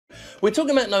We're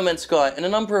talking about No Man's Sky and a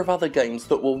number of other games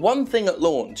that were one thing at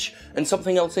launch and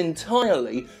something else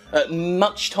entirely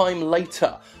much time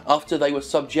later after they were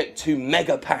subject to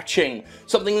mega patching.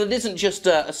 Something that isn't just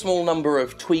a small number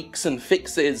of tweaks and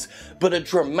fixes, but a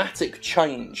dramatic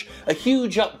change. A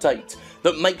huge update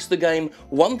that makes the game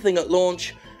one thing at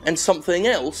launch and something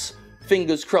else,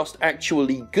 fingers crossed,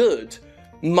 actually good,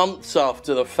 months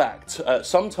after the fact.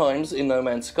 Sometimes, in No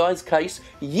Man's Sky's case,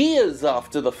 years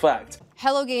after the fact.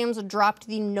 Hello Games dropped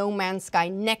the No Man's Sky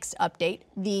Next update.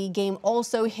 The game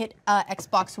also hit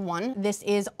Xbox One. This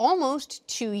is almost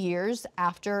 2 years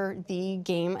after the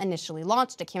game initially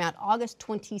launched. It came out August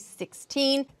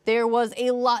 2016. There was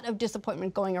a lot of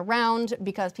disappointment going around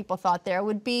because people thought there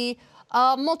would be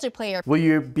multiplayer. Will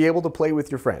you be able to play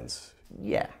with your friends?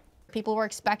 Yeah. People were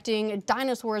expecting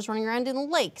dinosaurs running around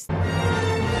in lakes.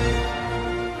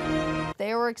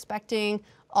 They were expecting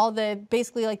all the,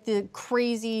 basically like the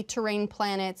crazy terrain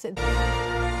planets that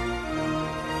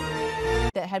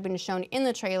had been shown in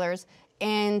the trailers,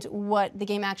 and what the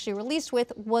game actually released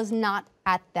with was not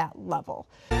at that level.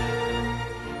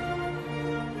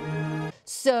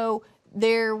 So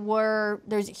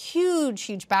there's huge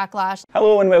backlash.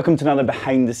 Hello and welcome to another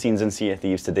behind the scenes on Sea of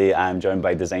Thieves. Today I'm joined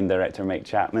by design director Mike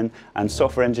Chapman and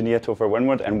software engineer Topher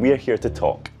Winward, and we're here to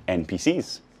talk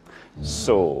NPCs.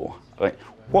 So,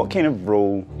 what kind of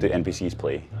role do NPCs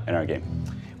play in our game?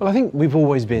 Well, I think we've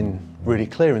always been really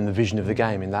clear in the vision of the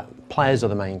game in that players are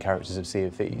the main characters of Sea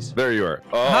of Thieves. There you are.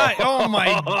 Oh, hi. Oh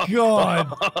my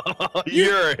god.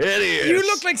 You're hideous. You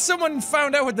look like someone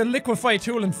found out what the liquefy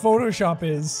tool in Photoshop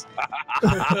is.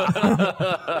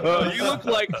 You look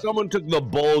like someone took the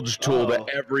bulge tool to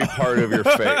every part of your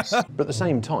face. But at the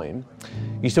same time,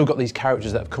 you still got these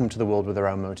characters that have come to the world with their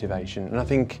own motivation. And I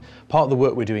think part of the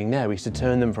work we're doing now is to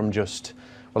turn them from just,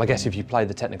 well, I guess if you play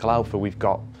the technical alpha, we've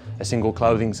got a single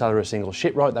clothing seller, a single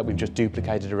shipwright that we've just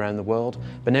duplicated around the world.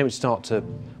 But now it's start to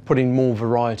put in more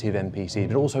variety of NPCs,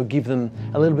 but also give them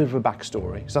a little bit of a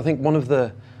backstory. So I think one of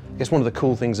the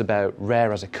cool things about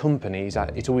Rare as a company is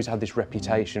that it's always had this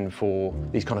reputation for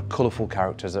these kind of colourful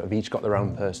characters that have each got their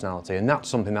own personality, and that's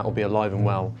something that will be alive and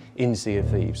well in Sea of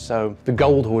Thieves. So the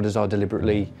Gold Hoarders are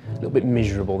deliberately a little bit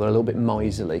miserable, they're a little bit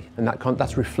miserly, and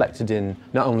that's reflected in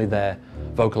not only their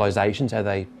vocalisations, how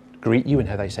they greet you and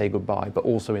how they say goodbye, but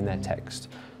also in their text.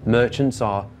 Merchants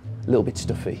are a little bit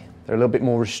stuffy. They're a little bit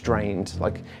more restrained,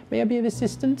 like, may I be of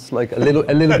assistance? Like a little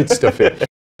bit stuffy.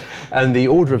 And the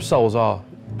Order of Souls are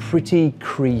pretty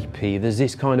creepy. There's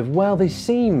this kind of, well, they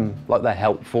seem like they're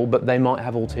helpful, but they might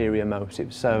have ulterior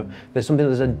motives. So there's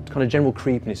a kind of general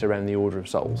creepiness around the Order of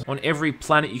Souls. On every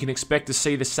planet, you can expect to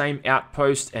see the same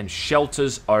outposts and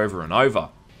shelters over and over.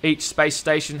 Each space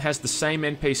station has the same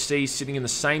NPC sitting in the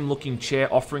same looking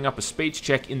chair offering up a speech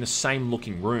check in the same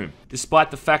looking room.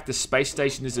 Despite the fact the space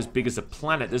station is as big as a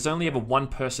planet, there's only ever one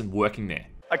person working there.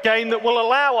 A game that will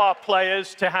allow our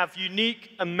players to have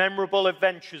unique and memorable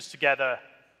adventures together.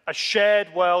 A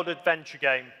shared world adventure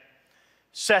game.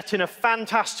 Set in a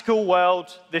fantastical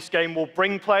world, this game will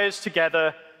bring players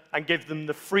together and give them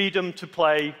the freedom to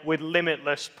play with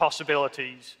limitless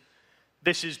possibilities.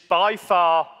 This is by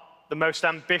far the most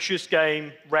ambitious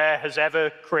game Rare has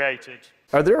ever created.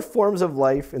 Are there forms of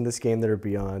life in this game that are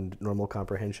beyond normal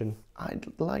comprehension? I'd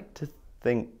like to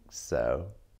think so.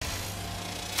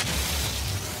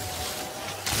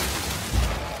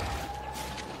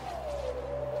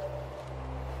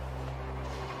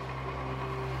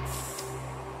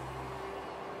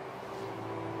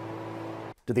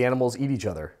 Do the animals eat each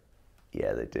other?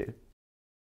 Yeah, they do.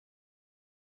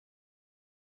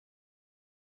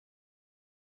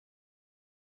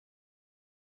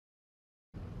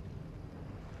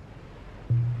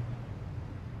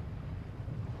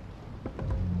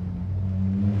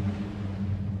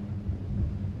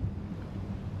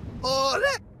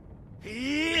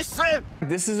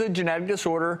 This is a genetic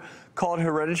disorder called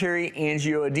hereditary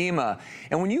angioedema.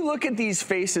 And when you look at these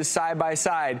faces side by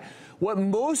side, what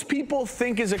most people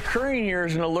think is occurring here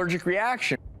is an allergic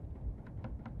reaction.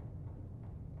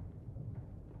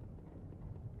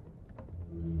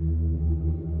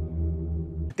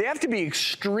 They have to be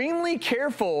extremely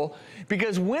careful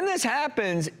because when this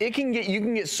happens, you can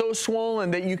get so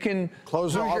swollen that you can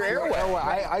lose your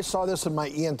airway. I saw this in my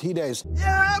ENT days.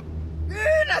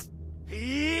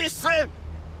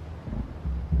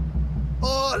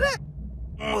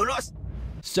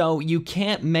 So you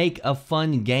can't make a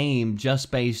fun game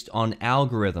just based on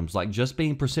algorithms. Like just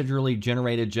being procedurally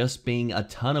generated, just being a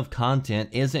ton of content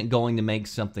isn't going to make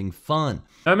something fun.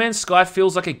 No Man's Sky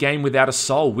feels like a game without a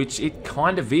soul, which it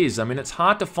kind of is. I mean, it's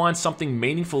hard to find something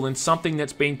meaningful in something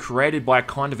that's been created by a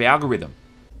kind of algorithm.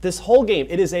 This whole game,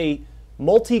 it is a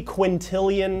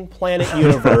multi-quintillion planet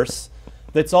universe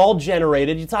that's all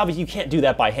generated. It's obvious you can't do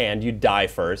that by hand. You'd die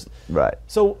first. Right.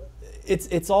 So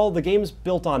it's all, the game's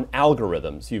built on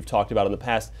algorithms you've talked about in the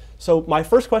past. So my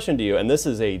first question to you, and this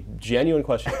is a genuine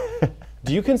question,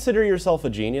 do you consider yourself a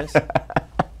genius?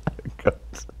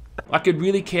 I could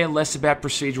really care less about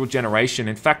procedural generation.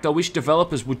 In fact, I wish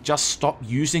developers would just stop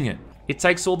using it. It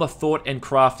takes all the thought and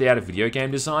craft out of video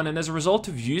game design, and as a result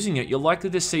of using it, you're likely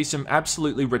to see some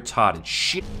absolutely retarded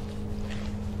shit.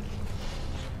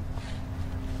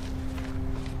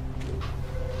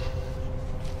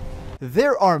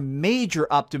 There are major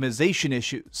optimization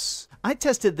issues. I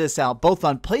tested this out both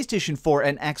on PlayStation 4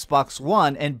 and Xbox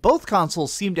One, and both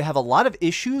consoles seem to have a lot of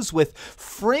issues with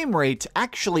frame rate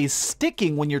actually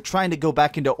sticking when you're trying to go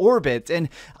back into orbit. And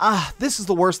this is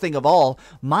the worst thing of all.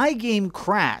 My game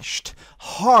crashed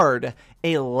hard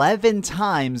 11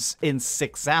 times in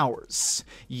 6 hours.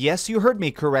 Yes, you heard me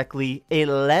correctly,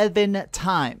 11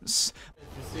 times.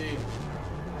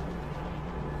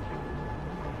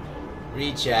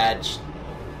 Recharge.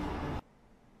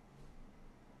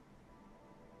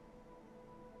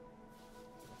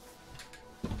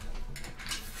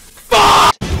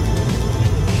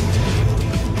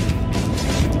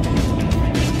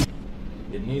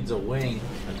 It needs a wing,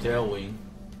 a tail wing,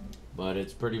 but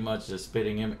it's pretty much a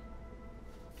spitting image.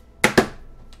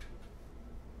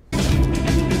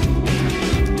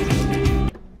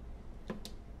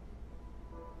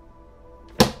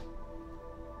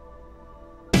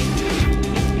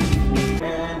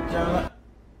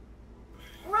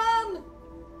 Run!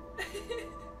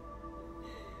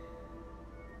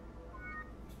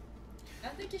 I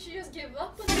think you should just give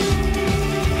up on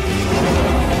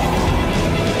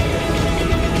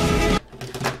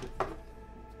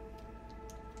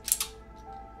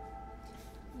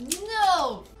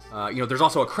No! There's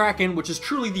also a Kraken, which is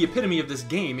truly the epitome of this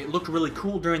game. It looked really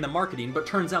cool during the marketing, but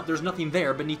turns out there's nothing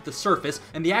there beneath the surface,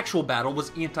 and the actual battle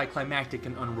was anticlimactic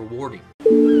and unrewarding.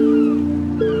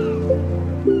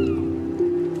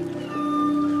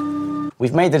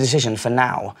 We've made the decision for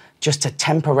now just to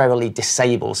temporarily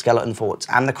disable Skeleton Forts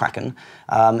and the Kraken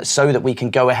so that we can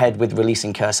go ahead with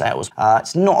releasing Cursails.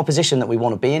 It's not a position that we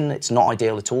want to be in. It's not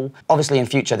ideal at all. Obviously, in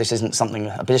future, this isn't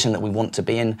a position that we want to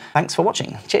be in. Thanks for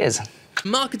watching. Cheers.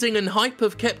 Marketing and hype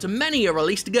have kept many a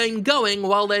released game going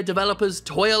while their developers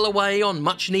toil away on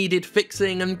much-needed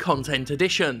fixing and content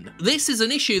addition. This is an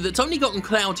issue that's only gotten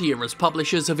cloudier as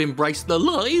publishers have embraced the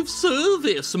live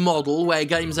service model, where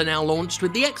games are now launched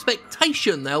with the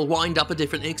expectation they'll wind up a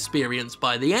different experience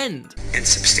by the end. And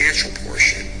substantial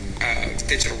portion of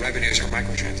digital revenues are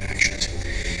microtransactions.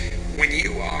 When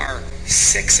you are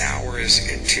 6 hours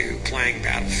into playing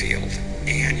Battlefield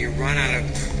and you run out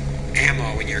of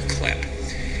ammo in your clip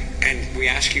and we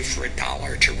ask you for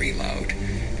 $1 to reload,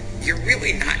 you're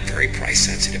really not very price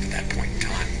sensitive at that point in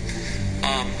time.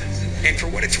 And for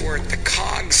what it's worth, the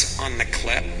cogs on the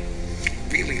clip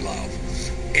really low.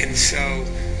 And so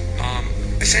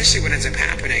essentially what ends up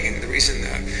happening, and the reason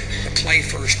the play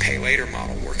first, pay later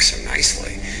model works so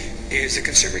nicely, is the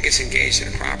consumer gets engaged in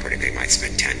a property. They might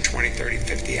spend 10, 20, 30,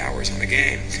 50 hours on the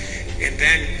game. And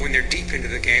then when they're deep into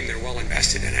the game, they're well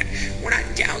invested in it. We're not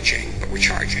gouging, but we're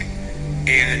charging.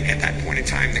 And at that point in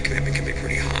time, the commitment can be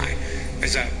pretty high.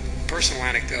 As a personal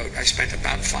anecdote, I spent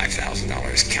about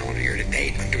 $5,000 calendar year to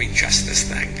date on doing just this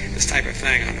thing, this type of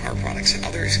thing on our products and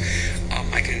others.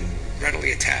 I can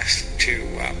readily attest to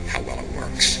how well it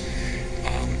works.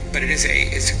 But it's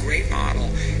a great model,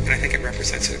 and I think it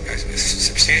represents a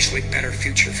substantially better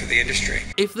future for the industry.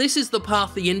 If this is the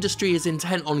path the industry is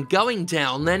intent on going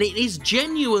down, then it is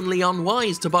genuinely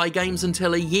unwise to buy games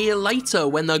until a year later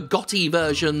when the GOTY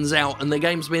version's out and the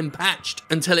game's been patched,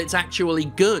 until it's actually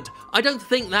good. I don't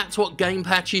think that's what game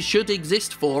patches should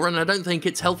exist for, and I don't think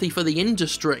it's healthy for the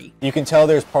industry. You can tell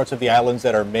there's parts of the islands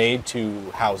that are made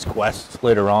to house quests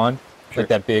later on, like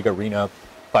that big arena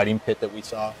fighting pit that we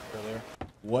saw earlier.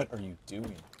 What are you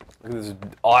doing? Look at this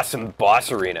awesome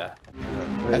boss arena.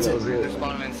 That's it. They're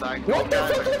spawning inside. What the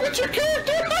fuck? Look at your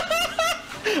character!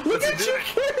 Look at your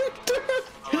character!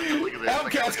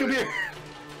 Outcast, come here!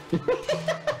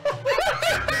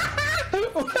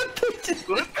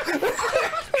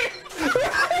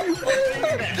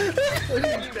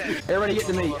 Everybody get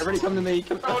to me. Everybody come to me.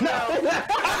 Oh no!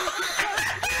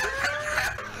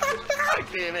 I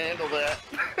can't handle that.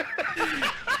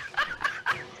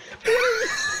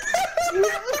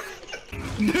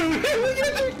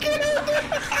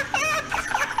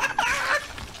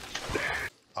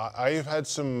 I've had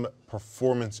some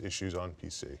performance issues on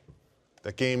PC.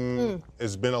 That game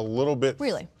has been a little bit...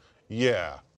 Really?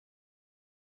 Yeah.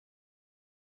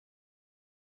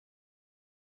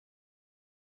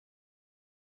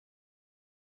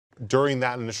 during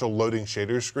that initial loading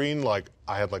shader screen, like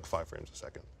I had like 5 frames a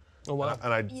second. Oh wow!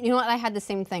 And I, You know what? I had the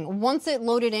same thing. Once it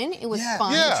loaded in, it was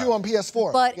fine. Me too on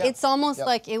PS4. But Yeah. it's almost Yep.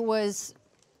 like it was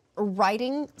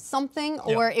writing something,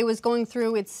 or it was going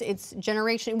through its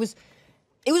generation.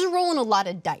 It was rolling a lot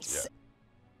of dice.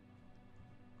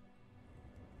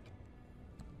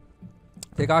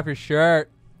 Take off your shirt.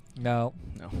 No.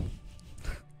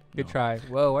 Good try.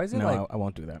 Whoa, why is it No, like I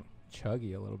won't do that.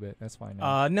 chuggy a little bit? That's fine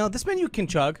now. No, this menu can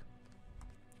chug.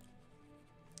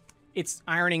 It's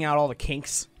ironing out all the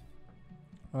kinks.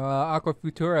 Aqua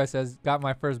Futura says, got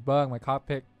my first bug. My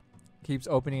cockpit keeps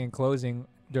opening and closing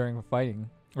during fighting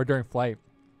or during flight.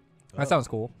 That sounds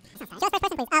cool. Show us first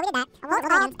person, please. We did that. World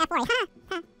Alliance F4.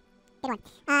 Good one. Is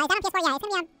that on PS4? Yeah, it's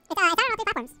gonna be on. It's on all 3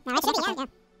 platforms. No, it should be. Yeah.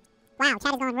 Wow,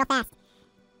 chat is going real fast.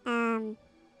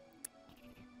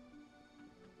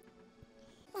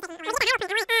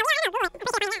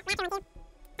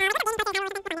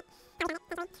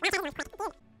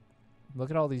 Look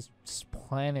at all these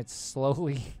planets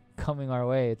slowly coming our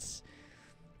way. It's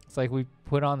like we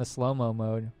put on the slow-mo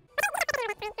mode.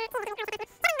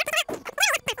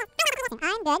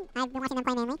 I'm good. I've been watching them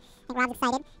play mainly. I think Rob's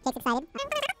excited. Jake's excited.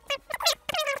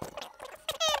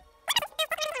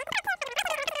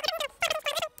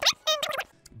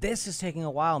 This is taking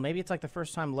a while. Maybe it's like the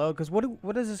first time load. Because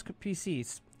what is this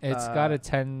PC? It's got a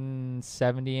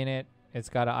 1070 in it. It's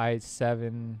got an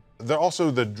i7. There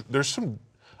also there's some.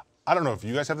 I don't know if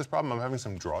you guys have this problem. I'm having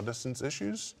some draw distance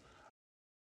issues.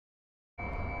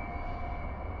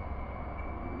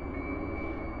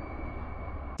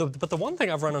 But the one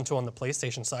thing I've run into on the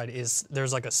PlayStation side is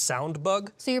there's like a sound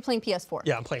bug. So you're playing PS4?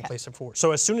 Yeah, I'm playing PlayStation 4.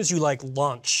 So as soon as you like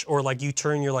launch or like you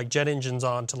turn your like jet engines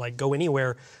on to like go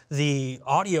anywhere, the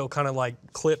audio kind of like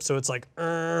clips. So it's like,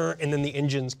 and then the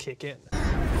engines kick in.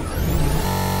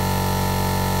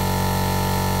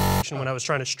 When I was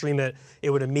trying to stream it, it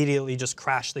would immediately just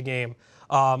crash the game.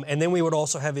 And then we would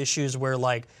also have issues where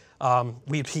like,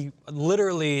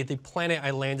 literally the planet I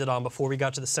landed on before we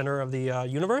got to the center of the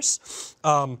universe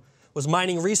was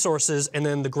mining resources, and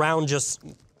then the ground just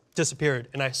disappeared,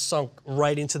 and I sunk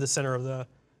right into the center of the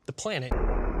planet.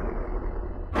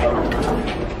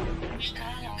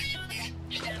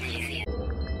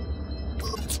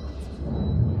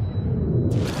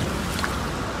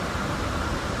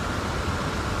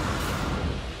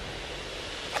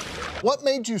 What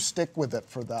made you stick with it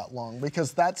for that long?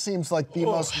 Because that seems like the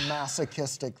most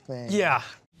masochistic thing. Yeah.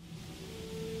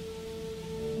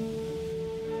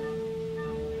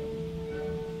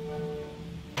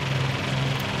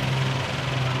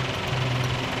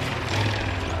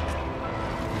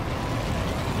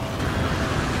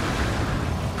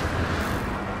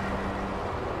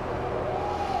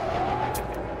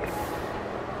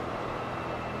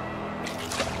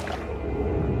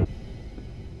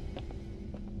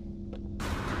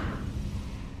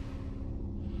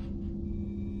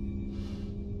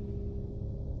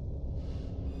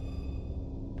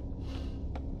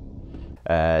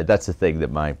 That's the thing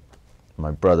that my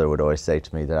brother would always say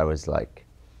to me, that I was like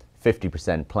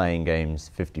 50% playing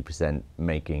games, 50%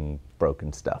 making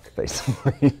broken stuff,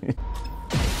 basically.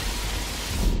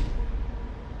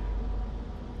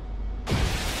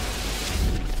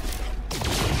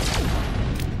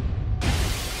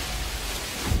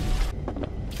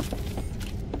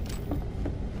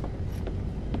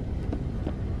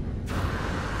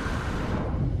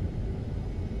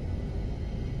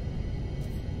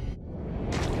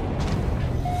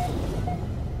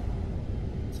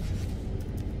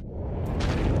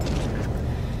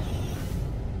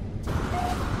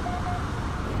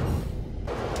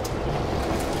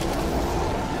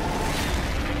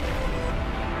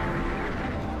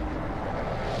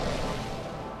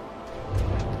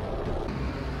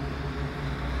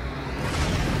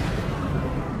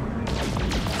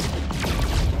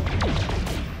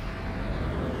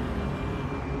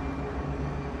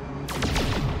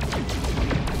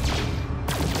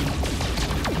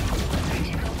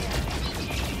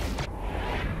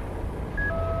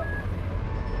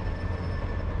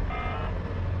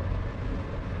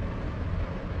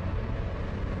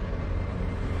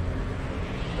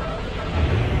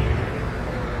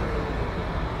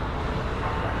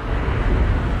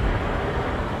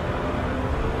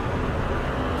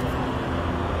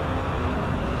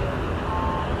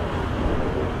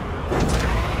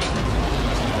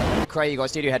 Craig or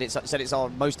Studio Head said it's our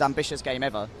most ambitious game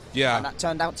ever. Yeah. And that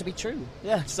turned out to be true.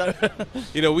 Yeah, so...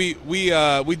 You know,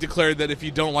 we declared that if you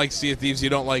don't like Sea of Thieves, you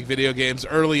don't like video games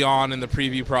early on in the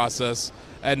preview process.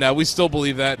 And we still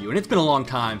believe that. And it's been a long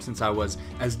time since I was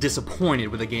as disappointed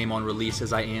with a game on release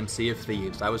as I am Sea of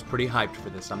Thieves. I was pretty hyped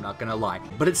for this, I'm not gonna lie.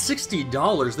 But at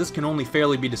 $60, this can only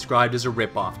fairly be described as a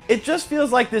ripoff. It just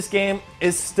feels like this game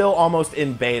is still almost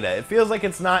in beta. It feels like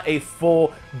it's not a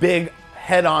full, big,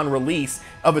 head-on release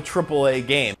of a AAA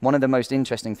game. One of the most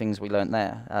interesting things we learned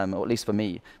there, or at least for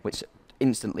me, which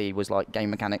instantly was like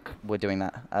game mechanic, we're doing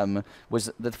that,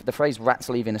 was the phrase rats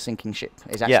leaving a sinking ship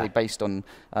is actually based on,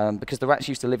 because the rats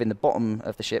used to live in the bottom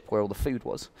of the ship where all the food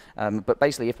was, but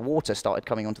basically if water started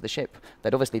coming onto the ship,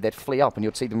 they'd flee up and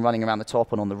you'd see them running around the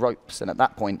top and on the ropes, and at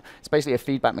that point it's basically a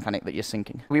feedback mechanic that you're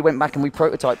sinking. We went back and we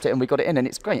prototyped it and we got it in, and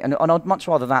it's great, and I'd much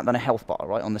rather that than a health bar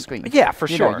right on the screen. Yeah, for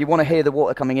sure. You want to hear the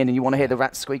water coming in and you want to hear the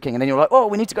rats squeaking, and then you're like, oh,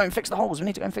 we need to go and fix the holes, we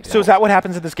need to go and fix the holes. So is that what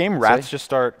happens in this game? Rats just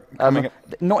start coming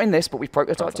not in this, but we've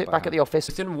prototyped it back at the office.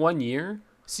 Within 1 year,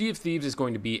 Sea of Thieves is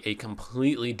going to be a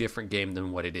completely different game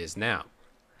than what it is now.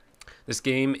 This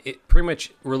game, it pretty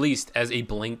much released as a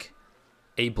blank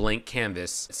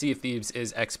canvas. Sea of Thieves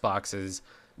is Xbox's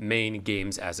main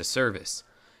games as a service.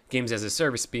 Games as a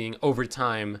service being over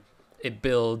time, it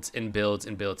builds and builds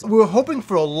and builds. We were hoping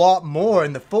for a lot more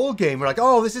in the full game. We're like,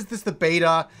 oh, this is the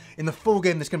beta. In the full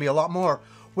game, there's going to be a lot more.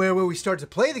 Where we started to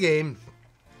play the game,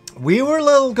 we were a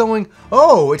little going,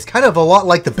 oh, it's kind of a lot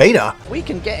like the beta. We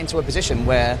can get into a position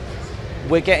where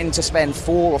we're getting to spend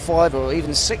 4 or 5 or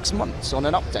even 6 months on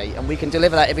an update, and we can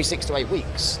deliver that every 6 to 8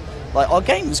 weeks. Like, our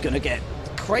game's going to get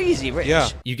crazy rich. Yeah.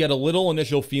 You get a little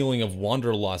initial feeling of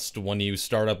wanderlust when you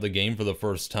start up the game for the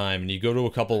first time, and you go to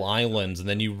a couple islands, and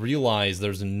then you realize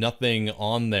there's nothing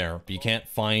on there. You can't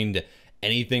find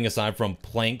anything aside from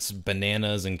planks,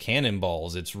 bananas, and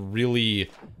cannonballs. It's really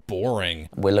boring.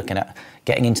 We're looking at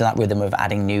getting into that rhythm of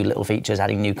adding new little features,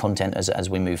 adding new content as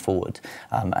we move forward,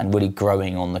 and really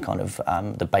growing on the kind of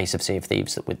the base of Sea of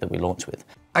Thieves that we launched with.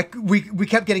 We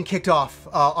kept getting kicked off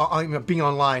being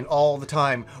online all the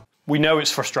time. We know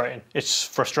it's frustrating. It's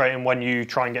frustrating when you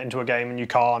try and get into a game and you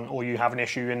can't, or you have an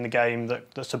issue in the game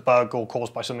that's a bug or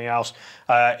caused by something else.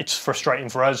 It's frustrating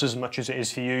for us as much as it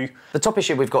is for you. The top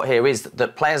issue we've got here is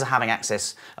that players are having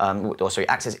access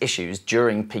issues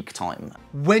during peak time.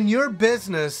 When your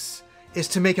business is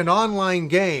to make an online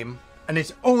game, and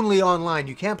it's only online,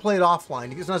 you can't play it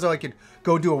offline. It's not as though I could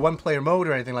go do a one-player mode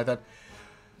or anything like that.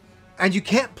 And you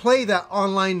can't play that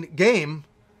online game,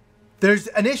 there's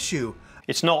an issue.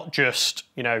 It's not just,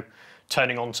 you know,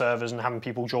 turning on servers and having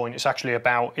people join. It's actually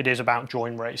about, it is about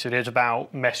join rates. It is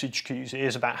about message queues. It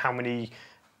is about how many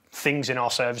things in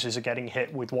our services are getting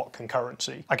hit with what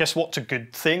concurrency. I guess what's a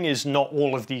good thing is not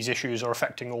all of these issues are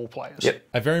affecting all players. Yep.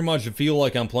 I very much feel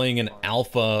like I'm playing an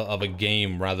alpha of a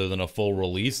game rather than a full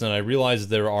release, and I realize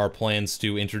there are plans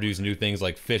to introduce new things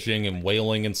like fishing and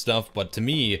whaling and stuff, but to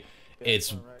me,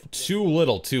 it's too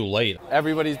little too late.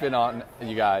 Everybody's been on,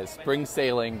 you guys. Bring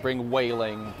sailing, bring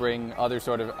whaling, bring other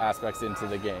sort of aspects into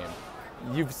the game.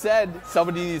 You've said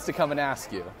somebody needs to come and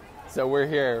ask you. So we're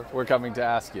here, we're coming to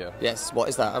ask you. Yes, what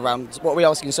is that around? What are we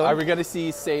asking? Sorry? Are we going to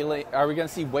see sailing, are we going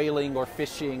to see whaling or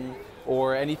fishing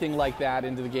or anything like that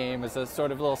into the game as a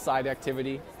sort of little side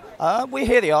activity? We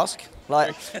hear the ask.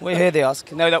 We hear the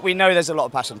ask. We know there's a lot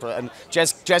of passion for it, and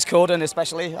Jez Corden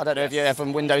especially. I don't know if you're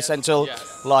from Windows Central.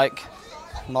 Yes.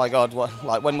 My God,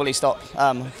 when will he stop?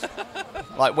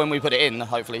 When we put it in,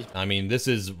 hopefully. I mean, this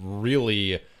is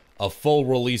really a full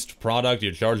released product.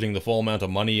 You're charging the full amount of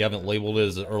money. You haven't labeled it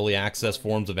as early access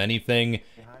forms of anything,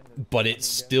 but it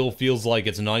still feels like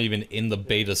it's not even in the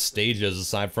beta stages,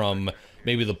 aside from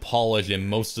maybe the polish and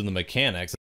most of the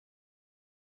mechanics.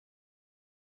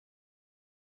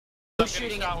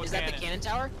 Shooting, is that the cannon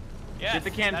tower? Yeah. Get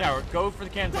the cannon tower. Go for the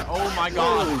cannon tower. Oh my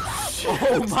god.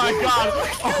 Oh my god.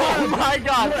 Oh my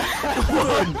god.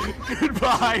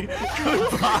 Goodbye.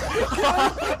 Goodbye.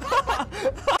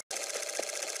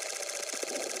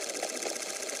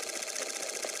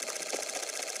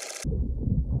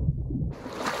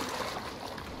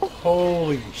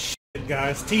 Holy shit,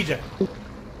 guys. TJ.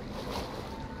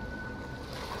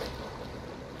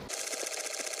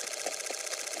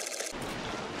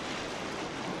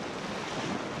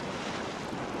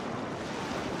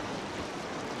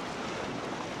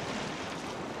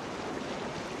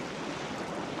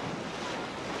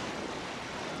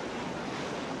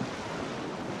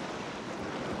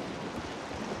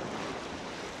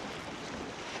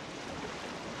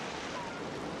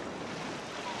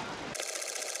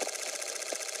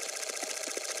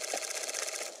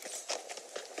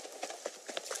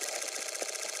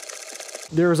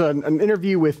 There was an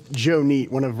interview with Joe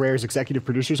Neate, one of Rare's executive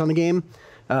producers on the game,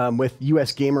 with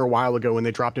US Gamer a while ago when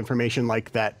they dropped information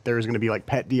like that there was going to be like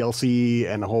pet DLC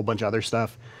and a whole bunch of other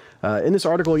stuff. In this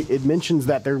article, it mentions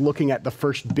that they're looking at the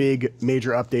first big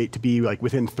major update to be like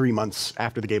within 3 months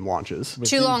after the game launches.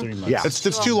 Too long. Yeah, it's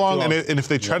too long. And if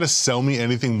they try to sell me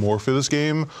anything more for this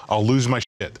game, I'll lose my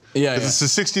shit. Yeah, It's a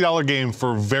 $60 game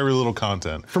for very little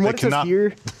content. From what it says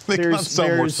here, they cannot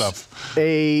sell more stuff.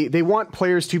 They want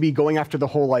players to be going after the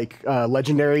whole like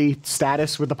legendary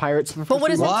status with the pirates. But what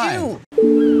does it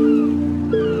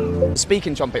do?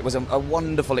 Speaking Trumpet was a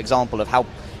wonderful example of how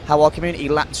our community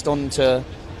latched on to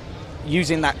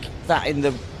using that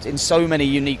in so many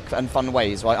unique and fun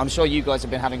ways, right? I'm sure you guys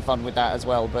have been having fun with that as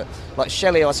well, but like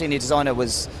Shelley, our senior designer,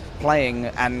 was playing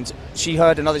and she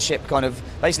heard another ship kind of,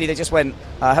 basically they just went,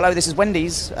 hello, this is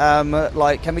Wendy's,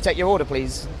 like, can we take your order,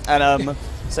 please? And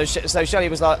so Shelley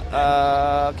was like,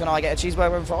 can I get a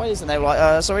cheeseburger and fries? And they were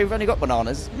like, sorry, we've only got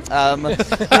bananas.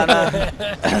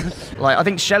 Like, I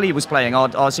think Shelley was playing,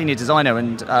 our senior designer,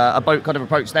 and a boat kind of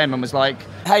approached them and was like,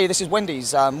 hey, this is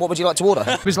Wendy's, what would you like to order?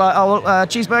 He was like, oh,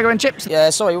 cheeseburger and chips.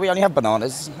 Yeah, sorry, we only have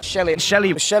bananas. Shelley.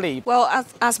 Well,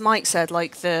 as Mike said,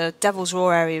 like, the Devil's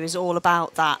Roar area is all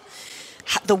about that,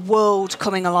 the world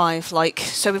coming alive, like,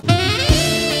 so we've...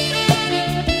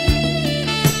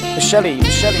 Shelley.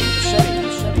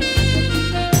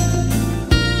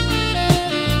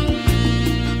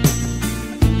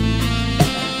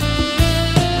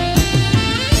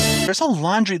 There's a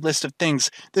laundry list of things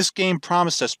this game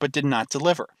promised us but did not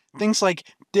deliver. Things like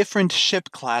different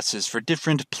ship classes for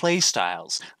different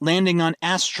playstyles, landing on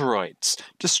asteroids,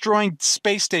 destroying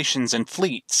space stations and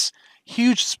fleets,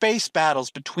 huge space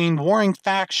battles between warring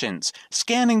factions,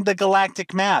 scanning the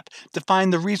galactic map to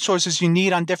find the resources you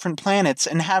need on different planets,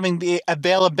 and having the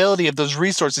availability of those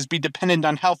resources be dependent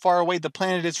on how far away the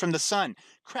planet is from the sun,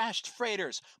 crashed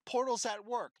freighters, portals at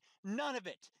work. None of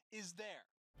it is there.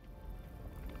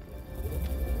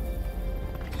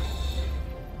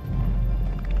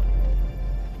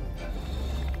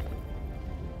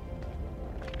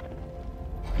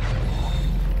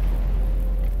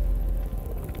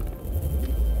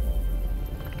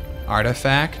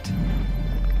 Artifact.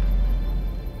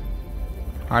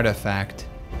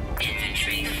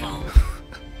 Inventory full.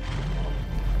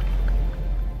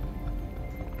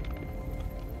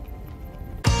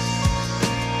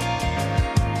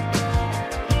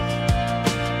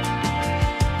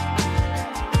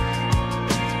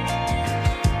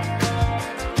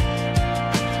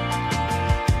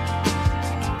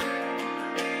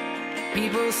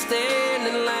 People stand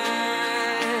in line.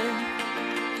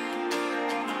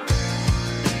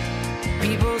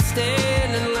 People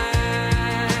stand in line.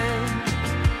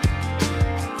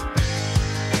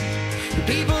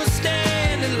 People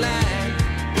stand in line.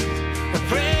 A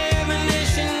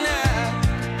premonition of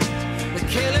the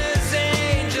killer's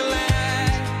angel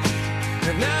eye.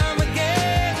 An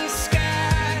Armageddon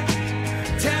sky.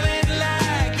 Tell it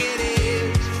like it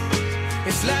is.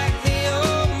 It's like the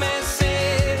old man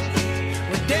said.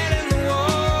 We're dead in the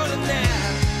water now.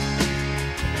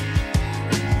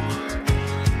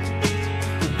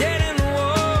 Dead in the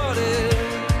water.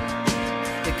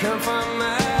 They come from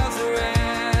miles around.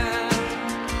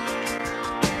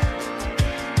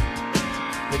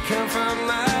 They come from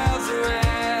miles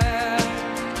around.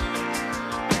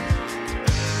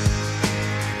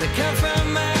 They come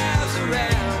from miles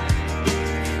around.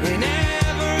 In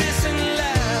avarice and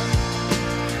love,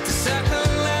 to suck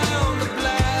along the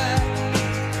blood.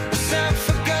 Some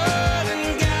for gold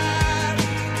and God.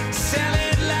 Sell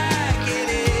it like it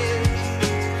is.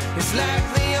 It's like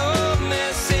the old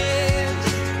man says.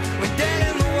 We're dead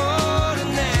in the water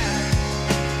now.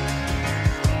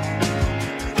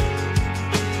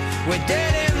 We're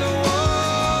dead in the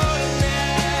water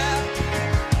now.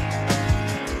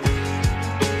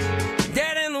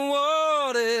 Dead in the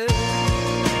water.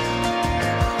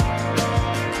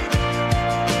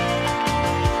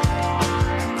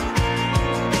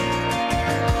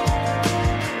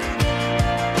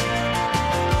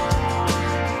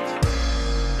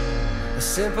 A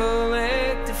simple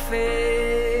act of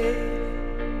faith.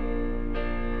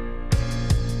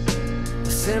 A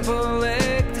simple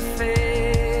act of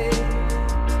faith.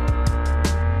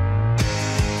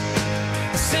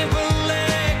 A simple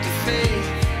act of faith.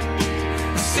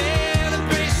 A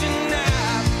celebration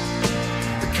of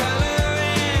the color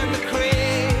and the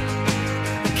creed.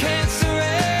 The cancer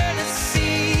and the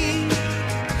sea.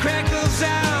 Crackles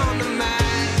on the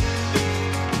mind.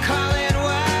 Call it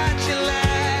what you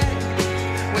like.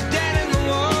 We're dead in the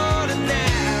water now.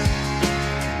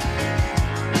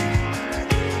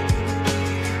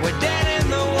 We're dead in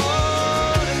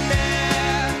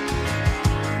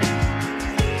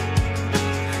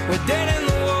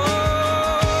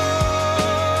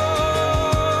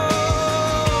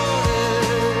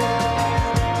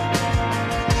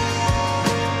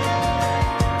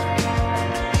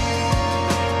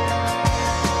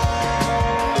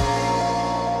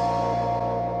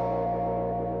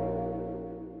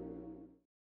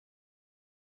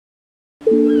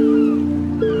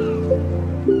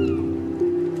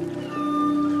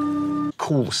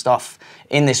incredible stuff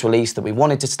in this release that we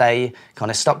wanted to stay,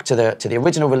 kind of stuck to the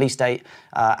original release date,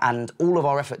 and all of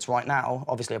our efforts right now,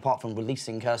 obviously apart from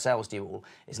releasing Cursail's Duel,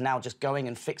 is now just going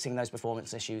and fixing those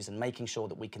performance issues and making sure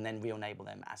that we can then re-enable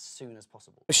them as soon as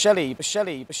possible.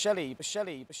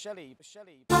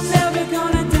 I'm never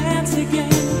gonna dance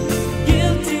again.